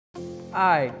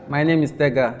Hi, my name is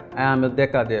Tega. I am a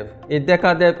Deca Dev. A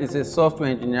Deca Dev is a software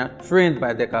engineer trained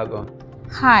by Decagon.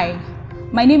 Hi,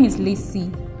 my name is Lacey.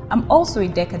 I'm also a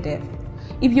Deca Dev.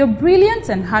 If you're brilliant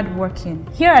and hardworking,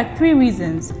 here are 3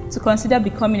 reasons to consider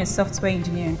becoming a software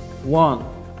engineer. 1.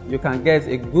 You can get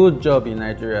a good job in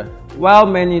Nigeria. While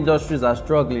many industries are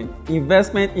struggling,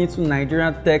 investment into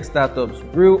Nigerian tech startups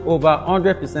grew over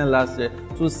 100% last year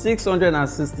to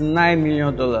 $669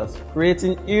 million,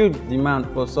 creating huge demand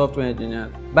for software engineers.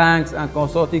 Banks and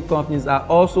consulting companies are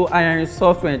also hiring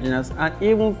software engineers, and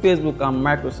even Facebook and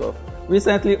Microsoft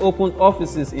recently opened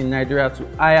offices in Nigeria to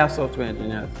hire software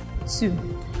engineers. 2.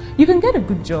 You can get a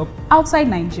good job outside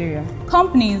Nigeria.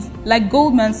 Companies like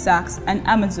Goldman Sachs and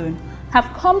Amazon have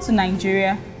come to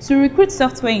Nigeria to recruit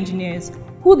software engineers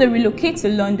who they relocate to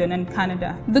London and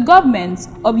Canada. The governments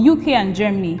of UK and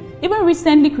Germany even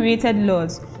recently created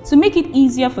laws to make it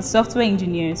easier for software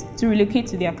engineers to relocate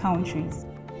to their countries.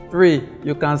 3.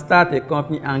 You can start a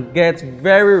company and get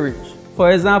very rich.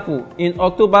 For example, in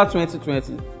October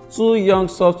 2020, 2 young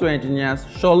software engineers,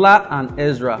 Shola and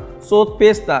Ezra, sold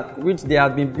Paystack, which they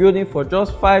had been building for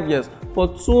just 5 years, for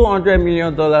 $200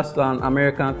 million to an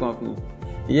American company.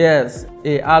 Yes,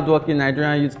 a hardworking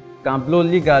Nigerian youth can blow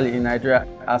legally in Nigeria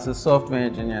as a software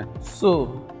engineer.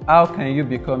 So, how can you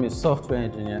become a software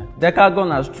engineer? Decagon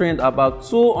has trained about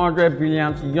 200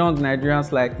 brilliant young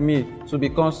Nigerians like me to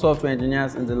become software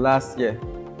engineers in the last year.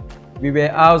 We were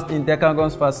housed in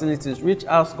Decagon's facilities, which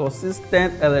has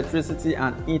consistent electricity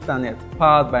and internet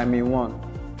powered by Me1.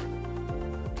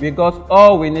 We got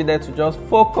all we needed to just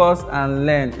focus and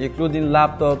learn, including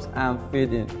laptops and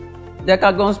feeding.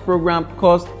 Decagon's program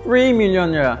cost 3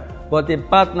 million naira, but they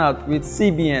partnered with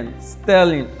CBN,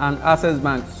 Sterling and Access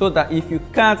Bank so that if you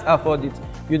can't afford it,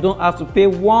 you don't have to pay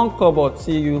 1 kobo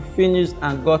till you finished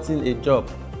and gotten a job.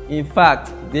 In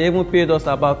fact, they even paid us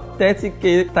about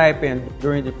 30k stipend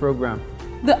during the program.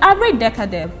 The average Deca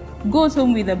Dev goes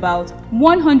home with about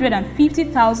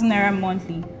 150,000 naira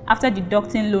monthly after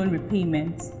deducting loan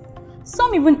repayments.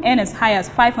 Some even earn as high as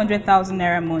 500,000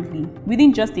 naira monthly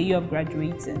within just a year of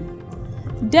graduating.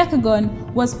 Decagon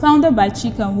was founded by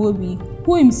Chika Nwobi,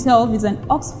 who himself is an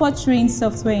Oxford-trained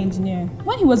software engineer.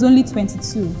 When he was only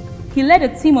 22, he led a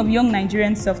team of young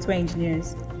Nigerian software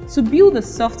engineers to build a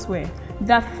software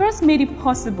that first made it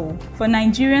possible for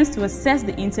Nigerians to access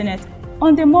the internet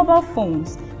on their mobile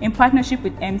phones in partnership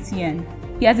with MTN.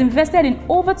 He has invested in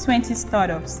over 20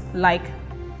 startups like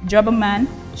Jobberman,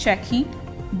 Checky,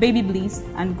 Baby Bliss,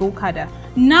 and Gokada.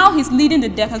 Now he's leading the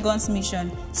Decagon's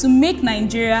mission to make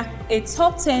Nigeria a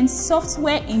top 10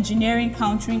 software engineering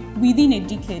country within a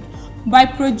decade by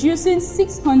producing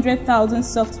 600,000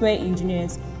 software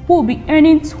engineers who will be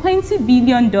earning $20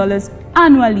 billion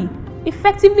annually,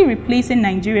 effectively replacing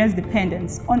Nigerians'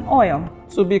 dependence on oil.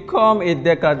 To become a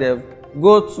Deca Dev,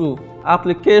 go to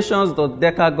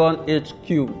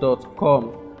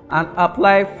applications.decagonhq.com and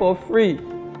apply for free.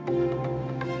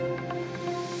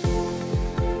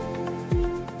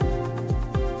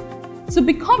 To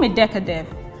become a Deca Dev,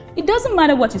 it doesn't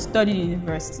matter what you studied in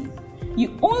university.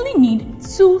 You only need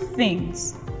 2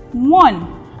 things. 1,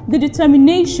 the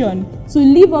determination to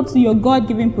live up to your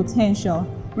God-given potential,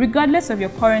 regardless of your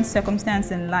current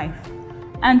circumstance in life.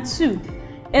 And 2,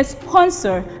 a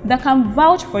sponsor that can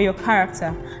vouch for your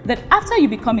character, that after you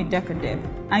become a Deca Dev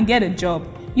and get a job,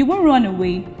 you won't run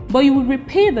away, but you will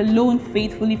repay the loan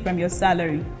faithfully from your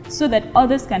salary so that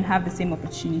others can have the same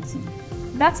opportunity.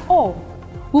 That's all.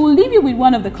 We will leave you with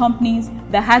one of the companies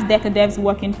that has Deca Devs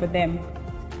working for them.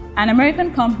 An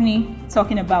American company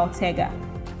talking about Tega.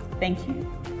 Thank you.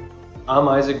 I'm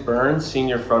Isaac Burns,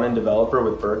 Senior Front-End Developer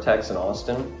with Vertex in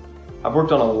Austin. I've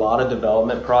worked on a lot of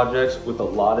development projects with a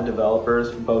lot of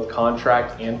developers, both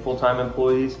contract and full-time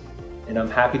employees, and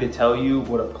I'm happy to tell you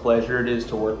what a pleasure it is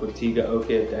to work with Tiga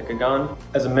Oke at Decagon.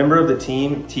 As a member of the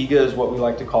team, Tiga is what we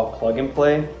like to call plug and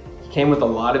play. He came with a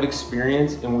lot of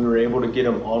experience and we were able to get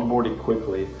him onboarded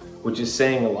quickly, which is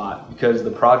saying a lot because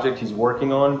the project he's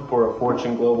working on for a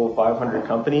Fortune Global 500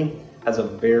 company has a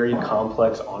very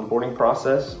complex onboarding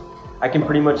process. I can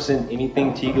pretty much send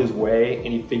anything Tiga's way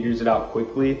and he figures it out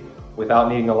quickly without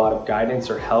needing a lot of guidance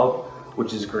or help,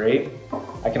 which is great.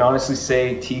 I can honestly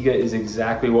say Tiga is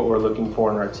exactly what we're looking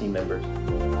for in our team members.